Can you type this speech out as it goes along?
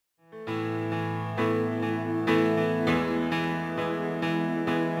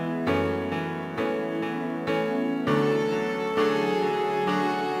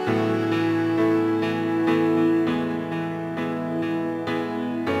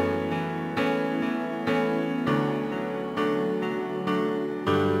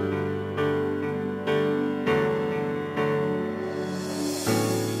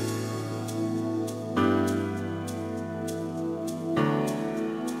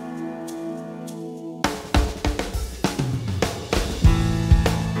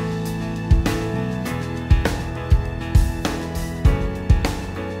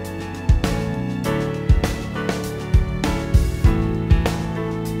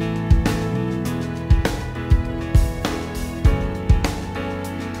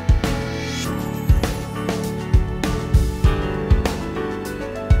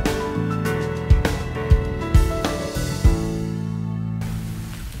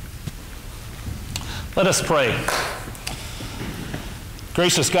Let us pray.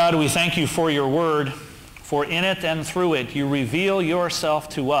 Gracious God, we thank you for your word, for in it and through it you reveal yourself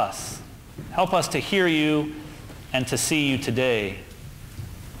to us. Help us to hear you and to see you today.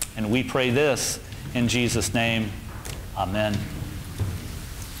 And we pray this in Jesus' name. Amen.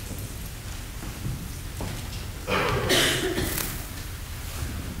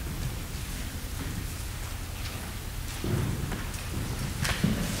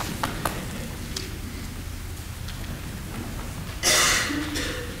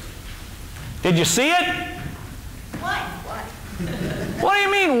 Did you see it? What? What do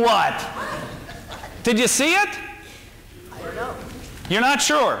you mean, what? Did you see it? I don't know. You're not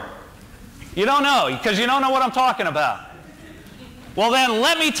sure? You don't know because you don't know what I'm talking about. Well then,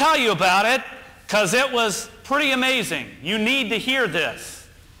 let me tell you about it because it was pretty amazing. You need to hear this.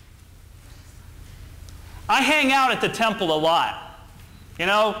 I hang out at the temple a lot. You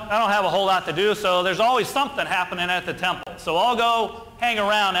know, I don't have a whole lot to do, so there's always something happening at the temple. So I'll go hang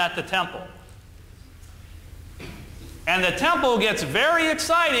around at the temple. And the temple gets very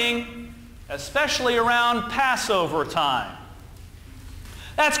exciting, especially around Passover time.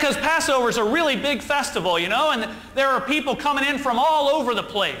 That's because Passover is a really big festival, you know, and there are people coming in from all over the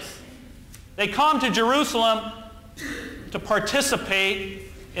place. They come to Jerusalem to participate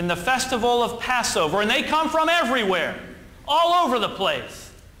in the festival of Passover, and they come from everywhere, all over the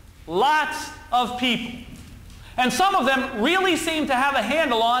place. Lots of people. And some of them really seem to have a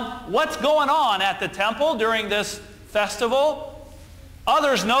handle on what's going on at the temple during this festival.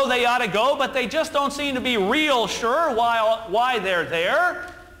 Others know they ought to go, but they just don't seem to be real sure why they're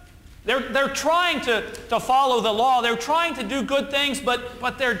there. They're trying to follow the law. They're trying to do good things,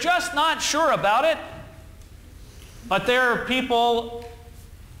 but they're just not sure about it. But there are people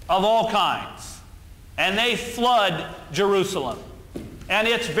of all kinds, and they flood Jerusalem. And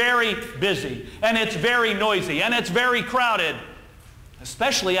it's very busy, and it's very noisy, and it's very crowded,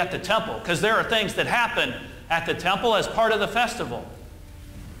 especially at the temple, because there are things that happen at the temple as part of the festival.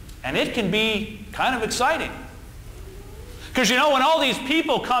 And it can be kind of exciting. Because you know, when all these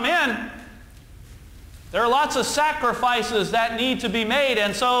people come in, there are lots of sacrifices that need to be made,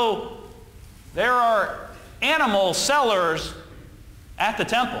 and so there are animal sellers at the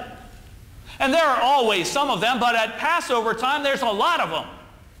temple. And there are always some of them, but at Passover time there's a lot of them.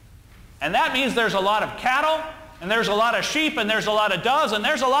 And that means there's a lot of cattle, and there's a lot of sheep, and there's a lot of doves, and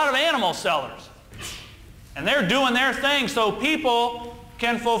there's a lot of animal sellers. And they're doing their thing so people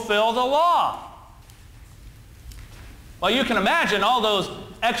can fulfill the law. Well, you can imagine all those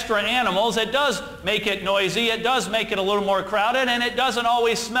extra animals. It does make it noisy, it does make it a little more crowded, and it doesn't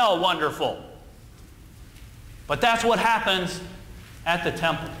always smell wonderful. But that's what happens at the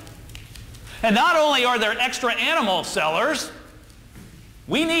temple. And not only are there extra animal sellers,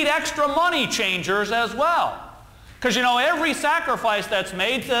 we need extra money changers as well. Because you know, every sacrifice that's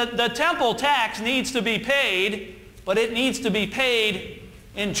made, the temple tax needs to be paid, but it needs to be paid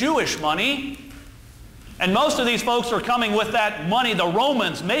in Jewish money. And most of these folks are coming with that money the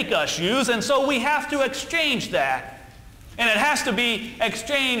Romans make us use, and so we have to exchange that. And it has to be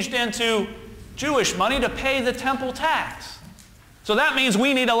exchanged into Jewish money to pay the temple tax. So that means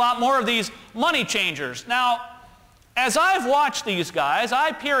we need a lot more of these money changers. Now, as I've watched these guys,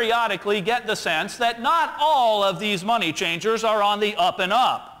 I periodically get the sense that not all of these money changers are on the up and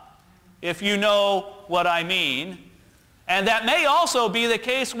up, if you know what I mean. And that may also be the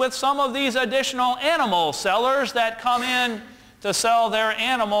case with some of these additional animal sellers that come in to sell their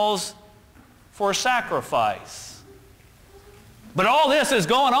animals for sacrifice. But all this is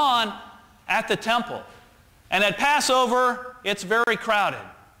going on at the temple. And at Passover, it's very crowded.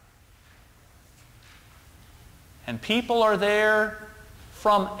 And people are there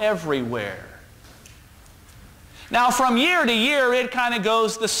from everywhere. Now, from year to year, it kind of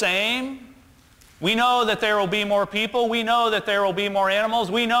goes the same. We know that there will be more people. We know that there will be more animals.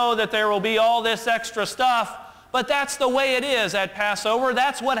 We know that there will be all this extra stuff. But that's the way it is at Passover.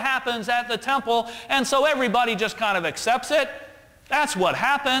 That's what happens at the temple. And so everybody just kind of accepts it. That's what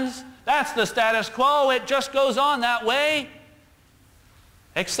happens. That's the status quo. It just goes on that way.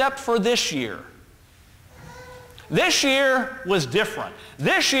 Except for this year. This year was different.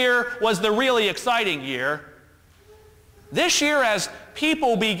 This year was the really exciting year. This year, as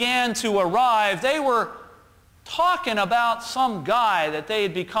people began to arrive, they were talking about some guy that they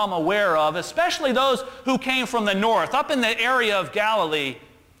had become aware of, especially those who came from the north, up in the area of Galilee.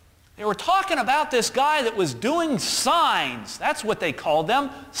 They were talking about this guy that was doing signs. That's what they called them,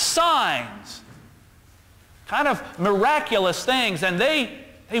 signs. Kind of miraculous things. And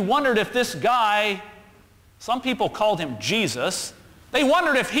they wondered if this guy, some people called him Jesus, They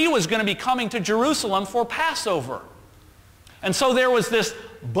wondered if he was going to be coming to Jerusalem for Passover. And so there was this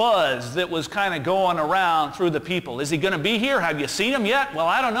buzz that was kind of going around through the people. Is he going to be here? Have you seen him yet? Well,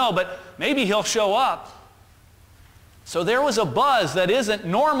 I don't know, but maybe he'll show up. So there was a buzz that isn't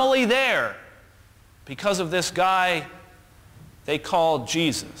normally there because of this guy they called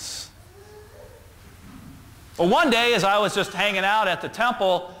Jesus. Well, one day as I was just hanging out at the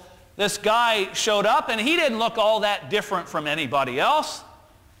temple, this guy showed up, and he didn't look all that different from anybody else,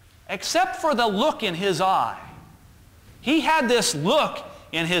 except for the look in his eye. He had this look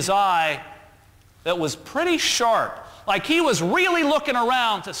in his eye that was pretty sharp, like he was really looking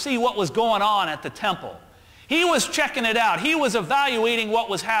around to see what was going on at the temple. He was checking it out. He was evaluating what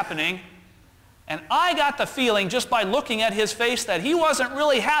was happening, and I got the feeling just by looking at his face that he wasn't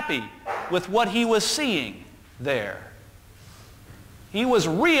really happy with what he was seeing there. He was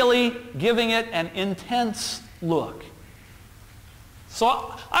really giving it an intense look.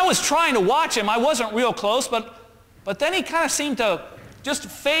 So I was trying to watch him. I wasn't real close, but then he kind of seemed to just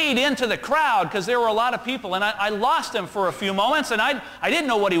fade into the crowd because there were a lot of people, and I lost him for a few moments, and I didn't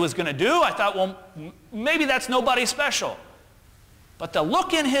know what he was going to do. I thought, well, maybe that's nobody special. But the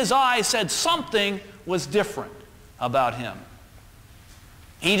look in his eye said something was different about him.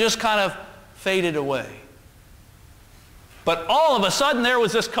 He just kind of faded away. But all of a sudden there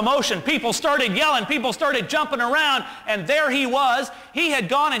was this commotion. People started yelling. People started jumping around. And there he was. He had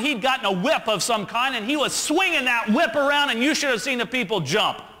gone and he'd gotten a whip of some kind, and he was swinging that whip around, and you should have seen the people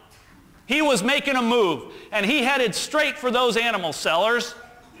jump. He was making a move, and he headed straight for those animal sellers,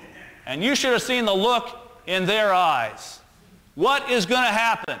 and you should have seen the look in their eyes. What is going to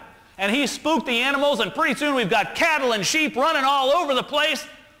happen? And he spooked the animals, and pretty soon we've got cattle and sheep running all over the place.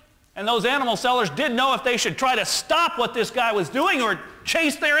 And those animal sellers didn't know if they should try to stop what this guy was doing or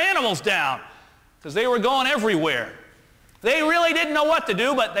chase their animals down, because they were going everywhere. They really didn't know what to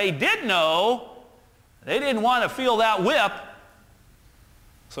do, but they did know they didn't want to feel that whip,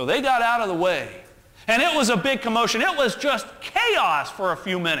 so they got out of the way. And it was a big commotion. It was just chaos for a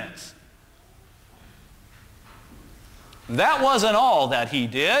few minutes. That wasn't all that he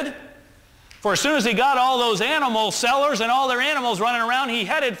did. For as soon as he got all those animal sellers and all their animals running around, he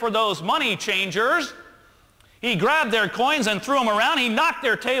headed for those money changers. He grabbed their coins and threw them around. He knocked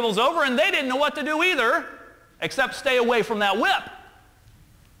their tables over, and they didn't know what to do either, except stay away from that whip.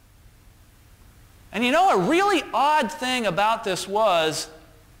 And you know, a really odd thing about this was,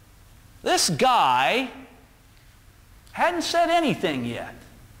 this guy hadn't said anything yet.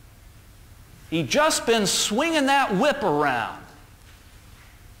 He'd just been swinging that whip around.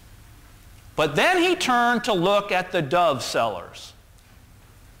 But then he turned to look at the dove sellers,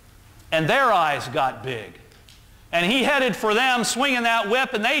 and their eyes got big. And he headed for them, swinging that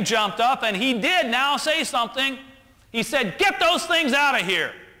whip, and they jumped up, and he did now say something. He said, "Get those things out of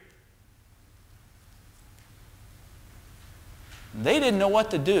here." They didn't know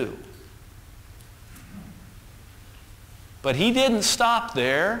what to do. But he didn't stop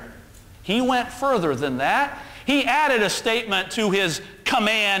there. He went further than that. He added a statement to his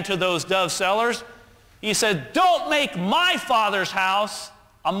command to those dove sellers. He said, "Don't make my Father's house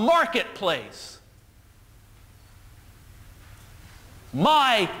a marketplace."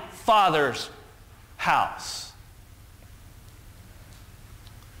 My Father's house.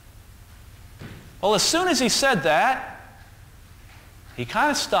 Well, as soon as he said that, he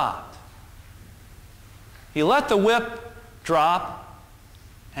kind of stopped. He let the whip drop,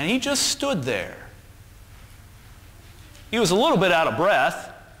 and he just stood there. He was a little bit out of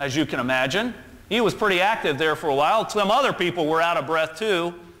breath, as you can imagine. He was pretty active there for a while. Some other people were out of breath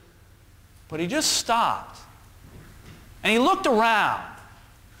too. But he just stopped. And he looked around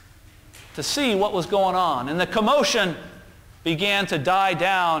to see what was going on. And the commotion began to die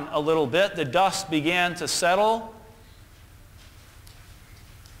down a little bit. The dust began to settle,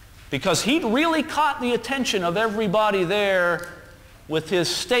 because he'd really caught the attention of everybody there with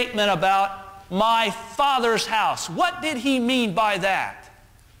his statement about my Father's house. What did he mean by that?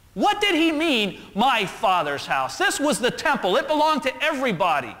 What did he mean, my Father's house? This was the temple. It belonged to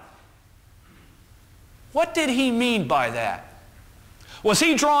everybody. What did he mean by that? Was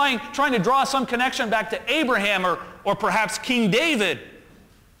he trying to draw some connection back to Abraham or perhaps King David?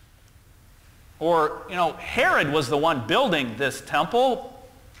 Or, Herod was the one building this temple.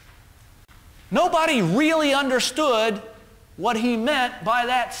 Nobody really understood what he meant by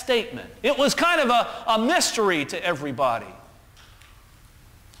that statement. It was kind of a mystery to everybody.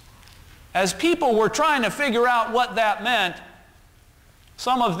 As people were trying to figure out what that meant,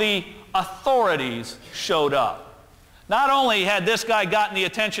 some of the authorities showed up. Not only had this guy gotten the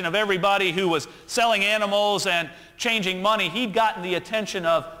attention of everybody who was selling animals and changing money, he'd gotten the attention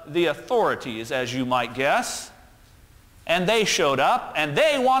of the authorities, as you might guess. And they showed up, and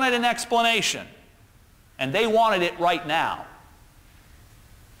they wanted an explanation. And they wanted it right now.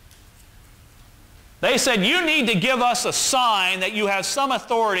 They said, you need to give us a sign that you have some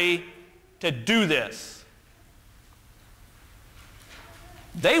authority to do this.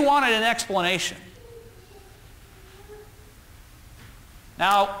 They wanted an explanation.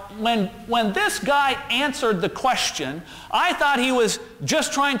 Now, when this guy answered the question, I thought he was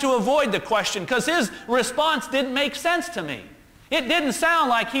just trying to avoid the question because his response didn't make sense to me. It didn't sound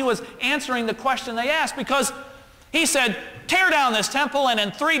like he was answering the question they asked, because he said, tear down this temple and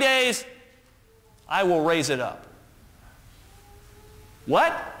in 3 days I will raise it up.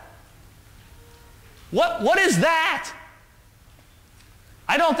 What? What is that?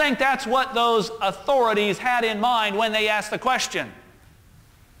 I don't think that's what those authorities had in mind when they asked the question.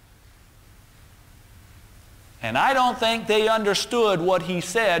 And I don't think they understood what he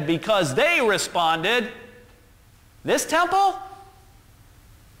said, because they responded, this temple?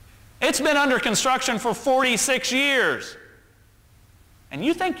 It's been under construction for 46 years. And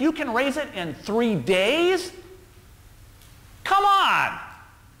you think you can raise it in 3 days? Come on!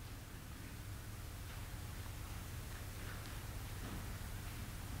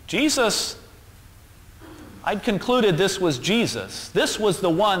 Jesus, I'd concluded this was Jesus. This was the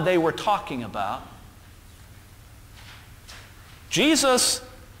one they were talking about. Jesus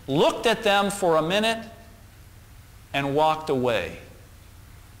looked at them for a minute and walked away.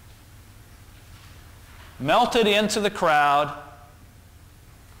 Melted into the crowd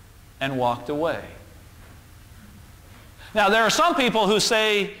and walked away. Now, there are some people who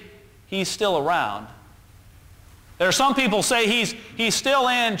say he's still around. There are some people who say he's still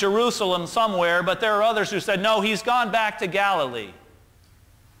in Jerusalem somewhere, but there are others who said, no, he's gone back to Galilee.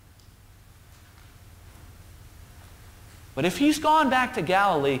 But if he's gone back to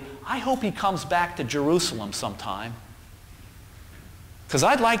Galilee, I hope he comes back to Jerusalem sometime, because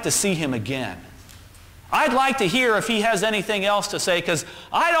I'd like to see him again. I'd like to hear if he has anything else to say, because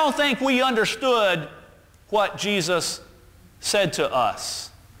I don't think we understood what Jesus said to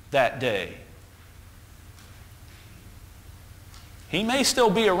us that day. He may still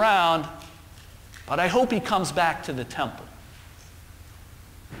be around, but I hope he comes back to the temple.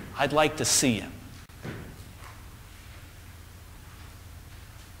 I'd like to see him.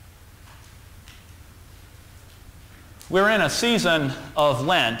 We're in a season of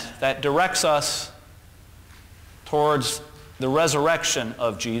Lent that directs us towards the resurrection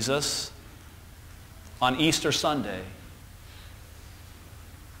of Jesus on Easter Sunday.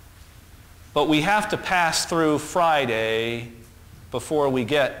 But we have to pass through Friday before we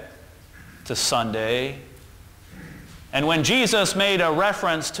get to Sunday. And when Jesus made a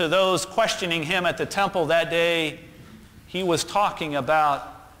reference to those questioning him at the temple that day, he was talking about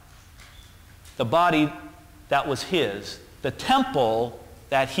the body that was his, the temple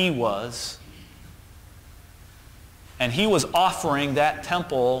that he was. And he was offering that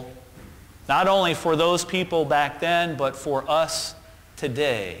temple not only for those people back then, but for us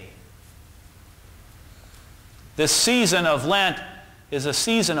today. This season of Lent is a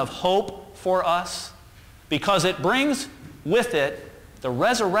season of hope for us, because it brings with it the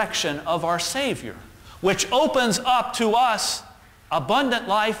resurrection of our Savior, which opens up to us abundant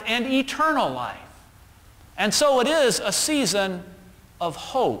life and eternal life. And so it is a season of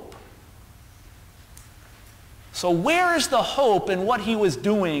hope. So where is the hope in what he was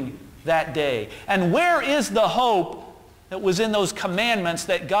doing that day? And where is the hope that was in those commandments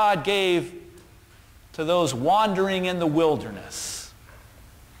that God gave to those wandering in the wilderness?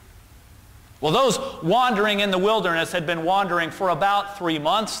 Well, those wandering in the wilderness had been wandering for about 3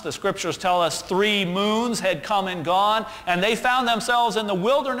 months. The scriptures tell us 3 moons had come and gone, and they found themselves in the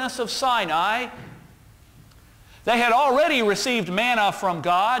wilderness of Sinai. They had already received manna from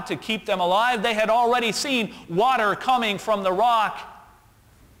God to keep them alive. They had already seen water coming from the rock.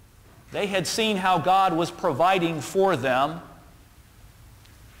 They had seen how God was providing for them.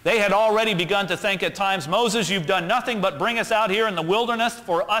 They had already begun to think at times, Moses, you've done nothing but bring us out here in the wilderness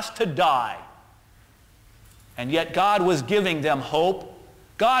for us to die. And yet God was giving them hope.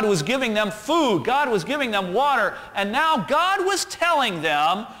 God was giving them food. God was giving them water. And now God was telling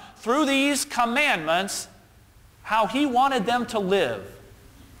them through these commandments how he wanted them to live,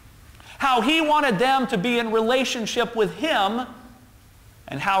 how he wanted them to be in relationship with him,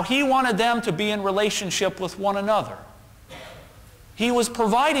 and how he wanted them to be in relationship with one another. He was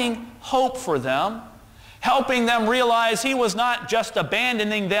providing hope for them, helping them realize he was not just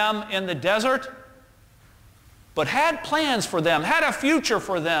abandoning them in the desert, but had plans for them, had a future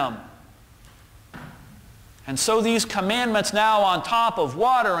for them. And so these commandments now on top of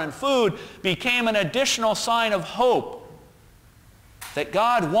water and food became an additional sign of hope that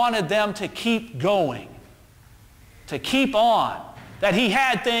God wanted them to keep going, to keep on, that He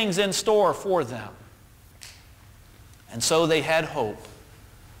had things in store for them. And so they had hope.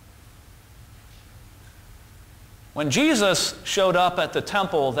 When Jesus showed up at the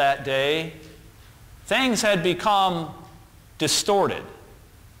temple that day, things had become distorted.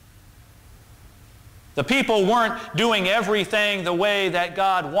 The people weren't doing everything the way that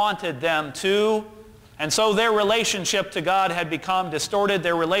God wanted them to, and so their relationship to God had become distorted.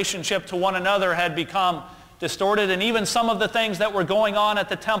 Their relationship to one another had become distorted, and even some of the things that were going on at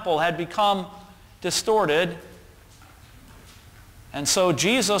the temple had become distorted. And so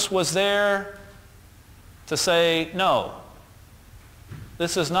Jesus was there to say, no,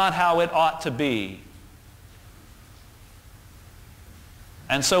 this is not how it ought to be.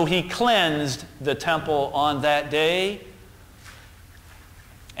 And so He cleansed the temple on that day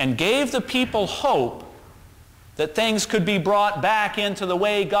and gave the people hope that things could be brought back into the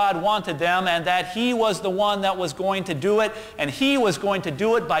way God wanted them, and that He was the one that was going to do it, and He was going to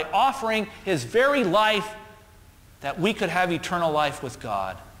do it by offering His very life that we could have eternal life with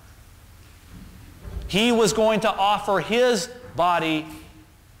God. He was going to offer His body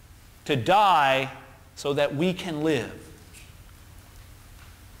to die so that we can live.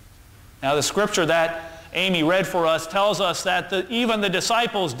 Now, the scripture that Amy read for us tells us that even the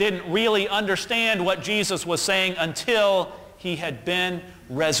disciples didn't really understand what Jesus was saying until He had been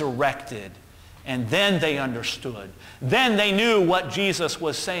resurrected. And then they understood. Then they knew what Jesus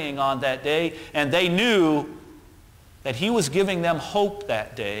was saying on that day, and they knew that He was giving them hope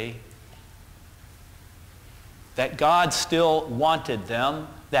that day, that God still wanted them,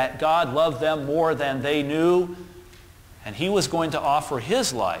 that God loved them more than they knew, and He was going to offer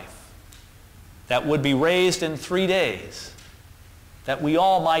His life that would be raised in 3 days, that we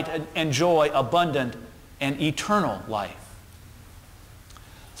all might enjoy abundant and eternal life.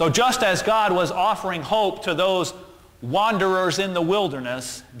 So just as God was offering hope to those wanderers in the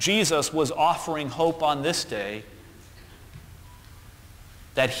wilderness, Jesus was offering hope on this day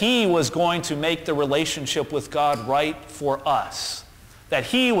that He was going to make the relationship with God right for us, that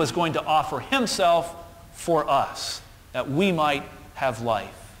He was going to offer Himself for us, that we might have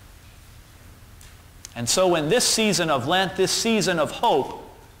life. And so in this season of Lent, this season of hope,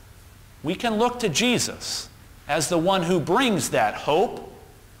 we can look to Jesus as the one who brings that hope,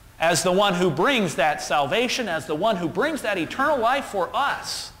 as the one who brings that salvation, as the one who brings that eternal life for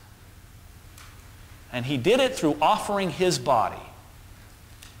us. And He did it through offering His body.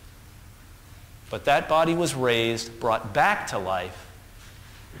 But that body was raised, brought back to life,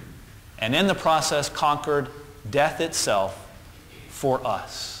 and in the process conquered death itself for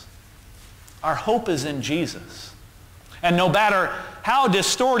us. Our hope is in Jesus. And no matter how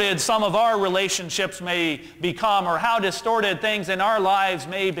distorted some of our relationships may become, or how distorted things in our lives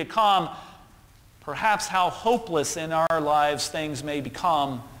may become, perhaps how hopeless in our lives things may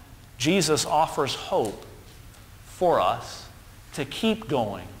become, Jesus offers hope for us to keep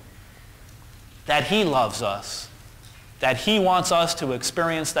going. That He loves us, that He wants us to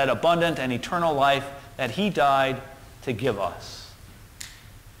experience that abundant and eternal life that He died to give us.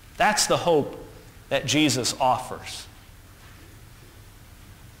 That's the hope that Jesus offers.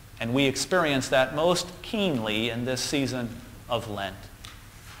 And we experience that most keenly in this season of Lent.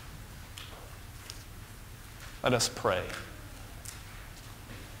 Let us pray.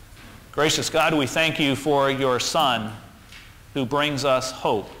 Gracious God, we thank You for Your Son who brings us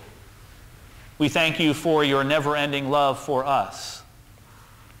hope. We thank You for Your never-ending love for us.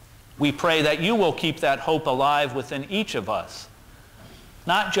 We pray that You will keep that hope alive within each of us,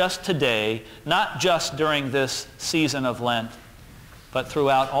 not just today, not just during this season of Lent, but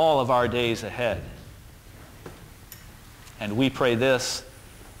throughout all of our days ahead. And we pray this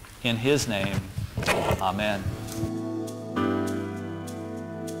in His name. Amen.